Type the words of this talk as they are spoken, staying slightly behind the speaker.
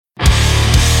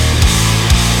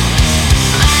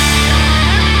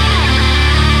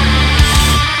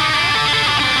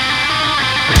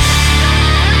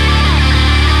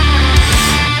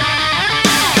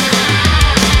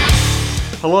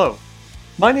Hello,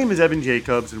 my name is Evan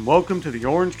Jacobs and welcome to the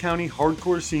Orange County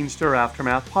Hardcore Scenester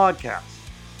Aftermath podcast.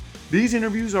 These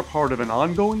interviews are part of an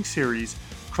ongoing series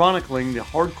chronicling the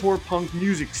hardcore punk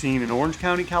music scene in Orange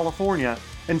County, California,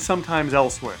 and sometimes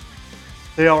elsewhere.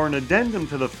 They are an addendum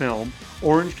to the film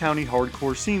Orange County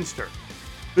Hardcore Scenester.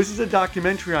 This is a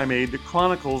documentary I made that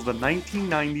chronicles the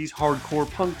 1990s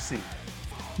hardcore punk scene.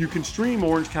 You can stream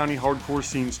Orange County Hardcore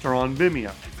Scenester on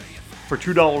Vimeo. For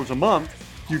 $2 a month,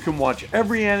 you can watch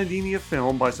every Anademia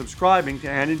film by subscribing to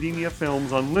Anademia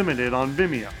Films Unlimited on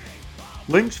Vimeo.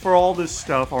 Links for all this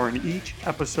stuff are in each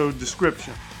episode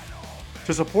description.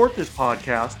 To support this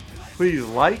podcast, please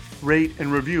like, rate,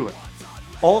 and review it.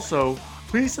 Also,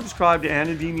 please subscribe to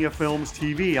Anademia Films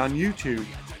TV on YouTube,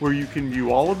 where you can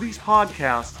view all of these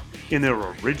podcasts in their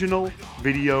original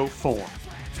video form.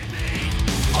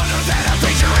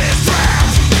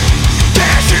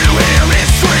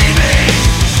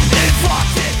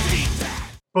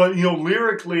 But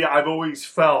lyrically, I've always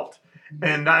felt,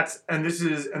 and this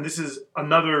is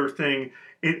another thing.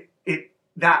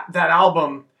 That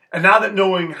album, and now that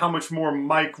knowing how much more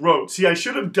Mike wrote, see, I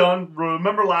should have done.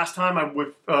 Remember last time I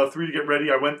with 3 to Get Ready,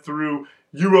 I went through.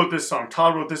 You wrote this song.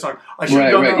 Todd wrote this song. I should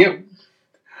have done that. Yeah.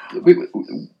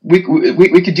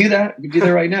 We could do that. We could do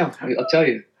that right now. I'll tell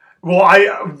you. Well,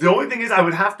 the only thing is I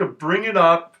would have to bring it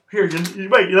up here.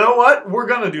 Wait, you know what? We're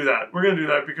gonna do that. We're gonna do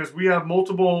that because we have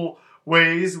multiple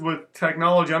ways with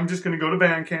technology. I'm just gonna go to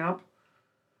Bandcamp.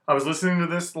 I was listening to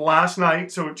this last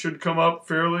night, so it should come up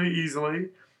fairly easily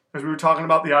as we were talking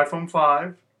about the iPhone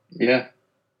 5. Yeah.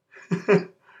 Okay,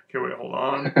 wait, hold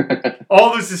on.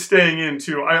 All this is staying in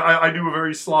too. I do a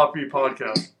very sloppy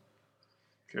podcast.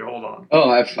 Okay, hold on. Oh,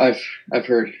 I've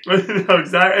heard. No,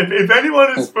 exactly. If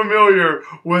anyone is familiar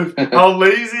with how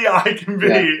lazy I can be,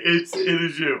 it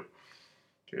is you.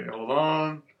 Okay, hold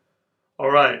on.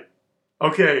 All right.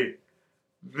 Okay,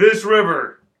 this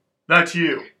river, that's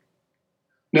you.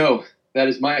 No, that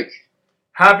is Mike.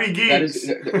 Happy Geeks.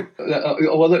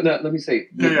 Well, let me say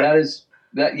that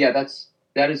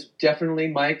is definitely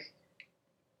Mike,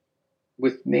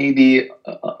 with maybe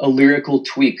a lyrical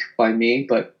tweak by me,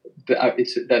 but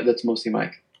that's mostly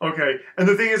Mike. Okay, and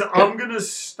the thing is, I'm gonna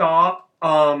stop.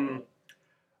 I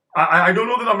don't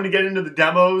know that I'm gonna get into the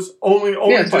demos. Only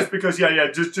just fine. Because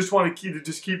just want to keep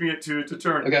keeping it to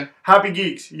turn. Okay. Happy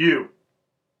Geeks, you.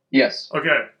 Yes.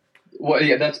 Okay. Well,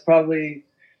 yeah, that's probably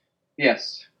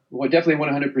yes. Well, definitely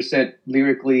 100%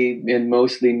 lyrically and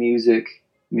mostly music.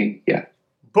 Me, yeah.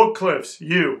 Book Cliffs,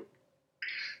 you.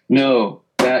 No,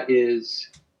 that is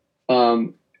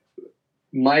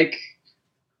Mike.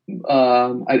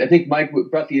 I think Mike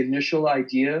brought the initial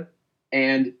idea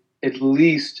and at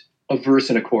least a verse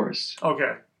and a chorus.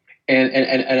 Okay.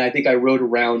 And I think I wrote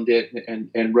around it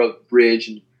and wrote bridge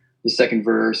and the second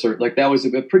verse, or like that was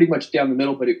pretty much down the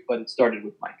middle, but it started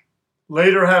with Mike.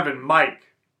 Later Heaven, Mike.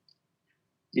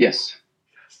 Yes.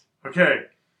 Okay.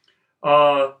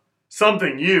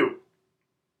 Something, you.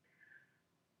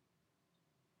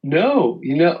 No,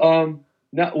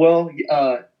 not well.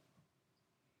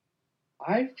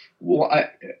 I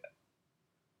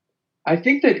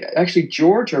think that actually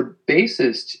George, our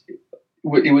bassist,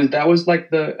 that was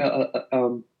like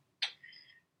the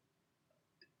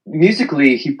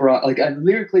musically he brought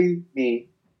lyrically me,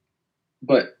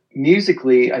 but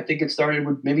musically I think it started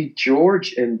with maybe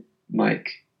George and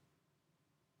Mike.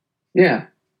 Yeah,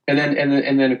 and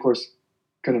then of course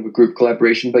kind of a group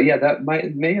collaboration, but yeah, that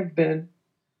may have been.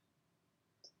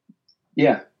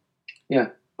 Yeah.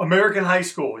 American High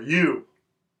School, you.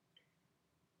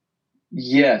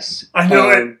 Yes. I know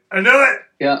it.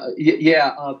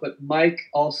 Yeah. But Mike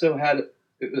also had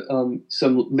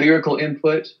some lyrical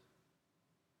input.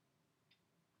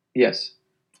 Yes.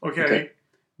 Okay.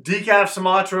 Decaf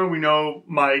Sumatra, we know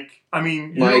Mike. I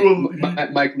mean,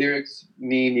 Mike lyrics,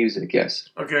 me music. Yes.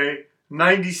 Okay.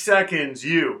 90 Seconds,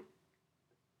 you.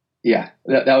 Yeah.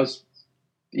 That was.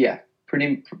 Yeah.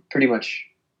 Pretty much.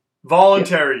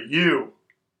 Voluntary, you.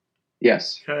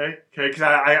 Yes. Okay. Because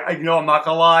I I'm not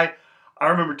gonna lie. I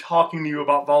remember talking to you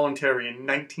about Voluntary in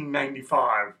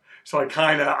 1995, so I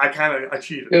kind of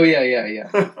cheated. Oh yeah.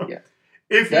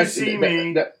 If You See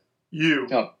Me, you.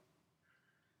 Oh.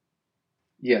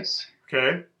 Yes.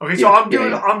 Okay. So I'm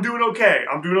doing okay.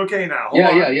 I'm doing okay now. Hold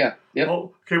on. Yeah. Yep.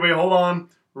 Okay, wait, hold on.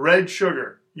 Red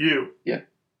Sugar, you. Yeah.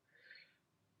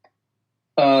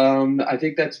 I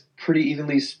think that's pretty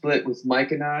evenly split with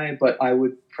Mike and I, but I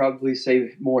would probably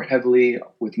say more heavily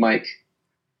with Mike.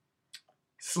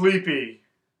 Sleepy,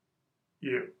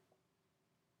 you.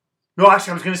 No,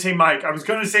 actually, I was going to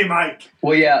say Mike.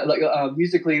 Well, yeah, like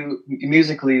musically,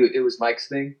 it was Mike's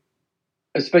thing.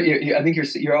 Especially, I think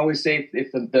you're always safe if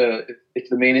if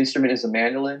the main instrument is a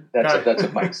mandolin. That's a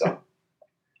Mike song.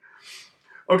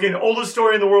 Okay, the Oldest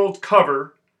Story in the World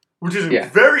cover, which is a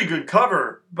very good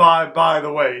cover, by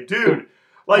the way. Dude, cool.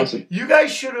 Like, awesome. You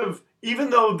guys should have,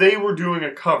 even though they were doing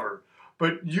a cover,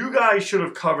 but you guys should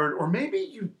have covered, or maybe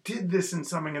you did this in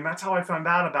something, and that's how I found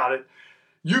out about it.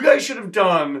 You guys should have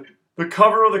done the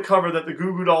cover of the cover that the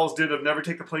Goo Goo Dolls did of Never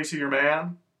Take the Place of Your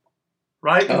Man.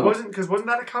 Right? Because wasn't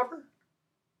that a cover?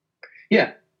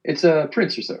 Yeah. It's a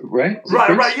Prince or something, right?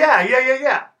 Right.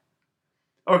 Yeah.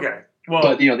 Okay. Well,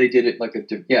 but they did it like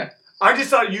I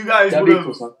just thought you guys would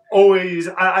have always.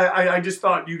 I just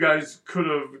thought you guys could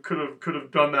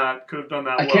have done that. Could have done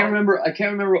that. I can't remember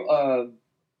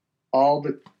all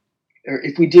the, or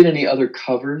if we did any other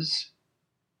covers,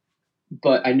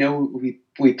 but I know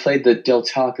we played the Del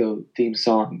Taco theme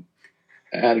song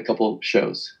at a couple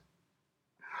shows.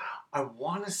 I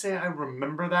want to say I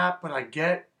remember that, but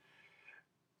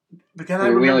then I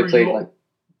we remember only played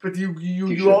but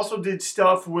you also did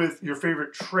stuff with your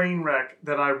favorite train wreck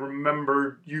that I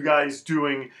remember you guys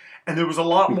doing, and there was a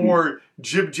lot more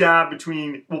jib jab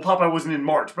between. Well, Popeye wasn't in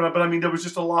March, but I mean there was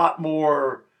just a lot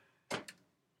more.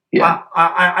 Yeah,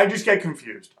 I just get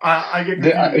confused. I get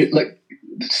confused.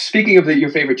 Speaking of your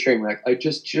favorite train wreck, I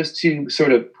just to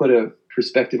sort of put a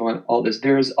perspective on all this.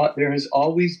 There has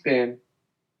always been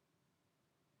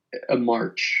a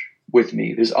march with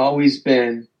me. There's always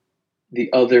been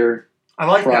the other. I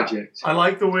like project. That. I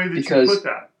like the way that you put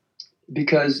that.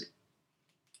 Because,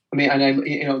 I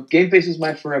mean, Game Face is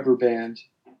my forever band.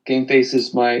 Game Face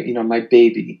is my, my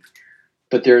baby.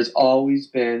 But there's always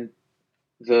been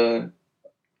the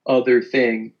other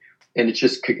thing, and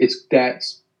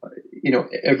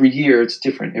every year it's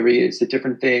different. Every year it's a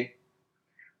different thing.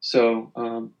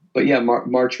 So, but yeah,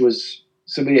 March was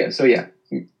so yeah.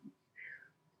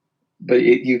 But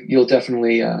you'll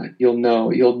definitely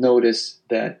you'll notice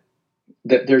that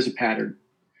there's a pattern.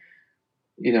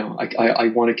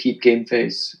 I want to keep Game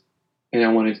Face, and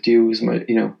I want to do as much,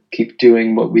 keep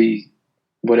doing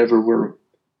whatever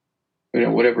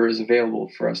is available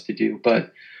for us to do.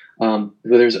 But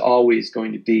there's always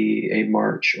going to be a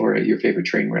march or your favorite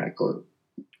train wreck or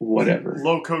whatever.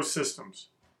 Low cost systems.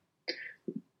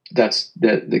 That's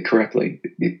the correctly.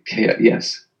 Yeah,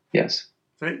 yes.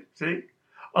 See,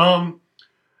 and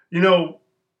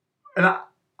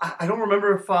I don't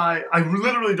remember I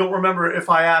literally don't remember if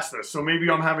I asked this, so maybe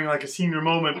I'm having like a senior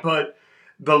moment, but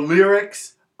the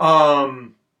lyrics,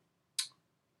 actually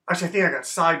I think I got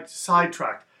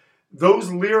sidetracked.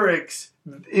 Those lyrics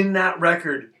in that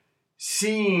record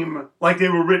seem like they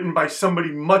were written by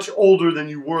somebody much older than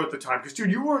you were at the time. Because,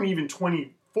 dude, you weren't even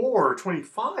 24 or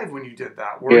 25 when you did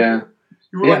that, were you?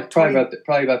 You were like 20,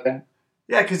 probably about that.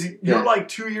 Yeah, because you're like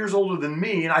 2 years older than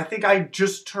me, and I think I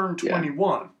just turned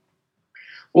 21.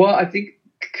 Well,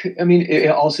 it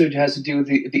also has to do with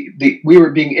we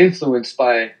were being influenced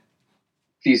by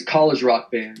these college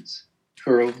rock bands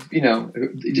for,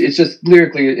 it's just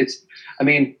lyrically, it's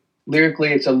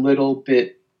a little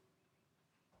bit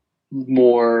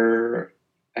more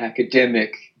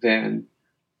academic than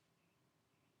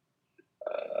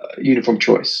Uniform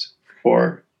Choice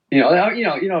or, you know what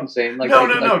I'm saying?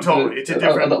 No, totally. It's a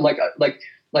different,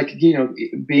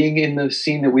 being in the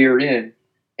scene that we are in.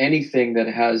 Anything that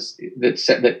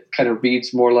kind of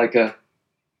reads more like a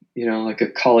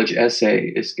college essay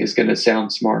is going to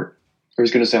sound smart or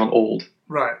is going to sound old.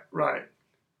 Right.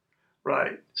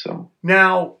 So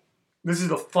now this is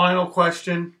the final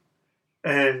question,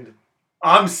 and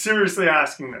I'm seriously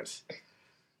asking this: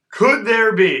 could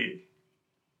there be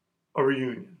a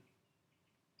reunion?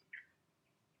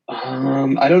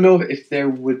 I don't know if there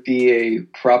would be a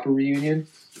proper reunion,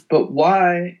 but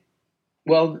why?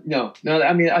 Well, no.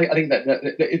 I mean, I think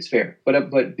that it's fair,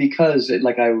 but because,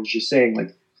 like I was just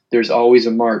saying, there's always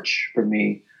a march for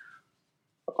me.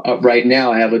 Right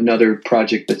now, I have another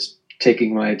project that's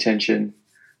taking my attention.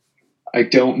 I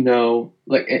don't know,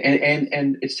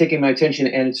 and it's taking my attention,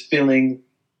 and it's filling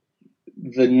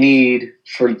the need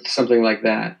for something like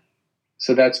that.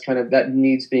 So that's kind of that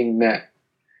needs being met.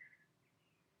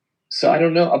 So I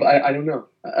don't know. I don't know.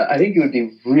 I think it would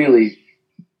be really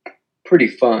pretty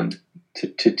fun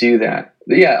to do that.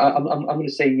 But yeah, I'm going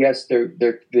to say yes. There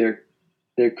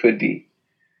could be.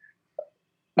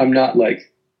 I'm not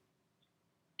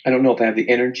I don't know if I have the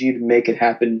energy to make it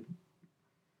happen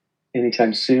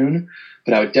anytime soon,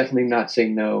 but I would definitely not say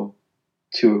no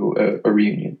to a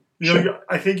reunion.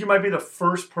 I think you might be the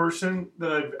first person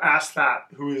that I've asked that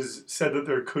who has said that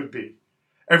there could be.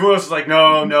 Everyone else is like,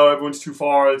 no, everyone's too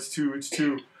far. It's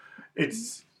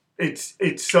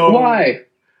so. Why?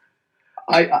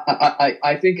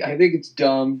 I think it's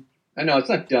dumb. I know it's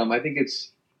not dumb. I think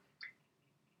it's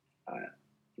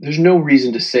there's no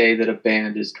reason to say that a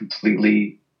band is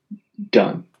completely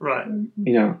done. Right.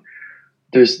 You know,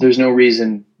 there's no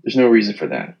reason for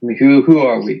that. I mean, who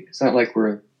are we? It's not like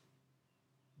we're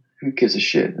who gives a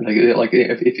shit. Like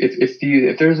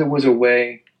if there was a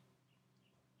way,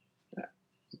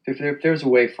 if there's a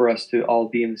way for us to all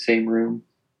be in the same room,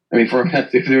 I mean,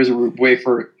 if there's a way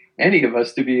for any of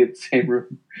us to be in the same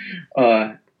room,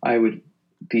 I would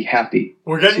be happy.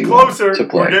 We're getting closer.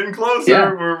 We're getting closer.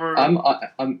 Yeah.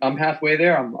 I'm halfway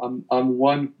there. I'm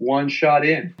one shot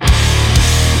in.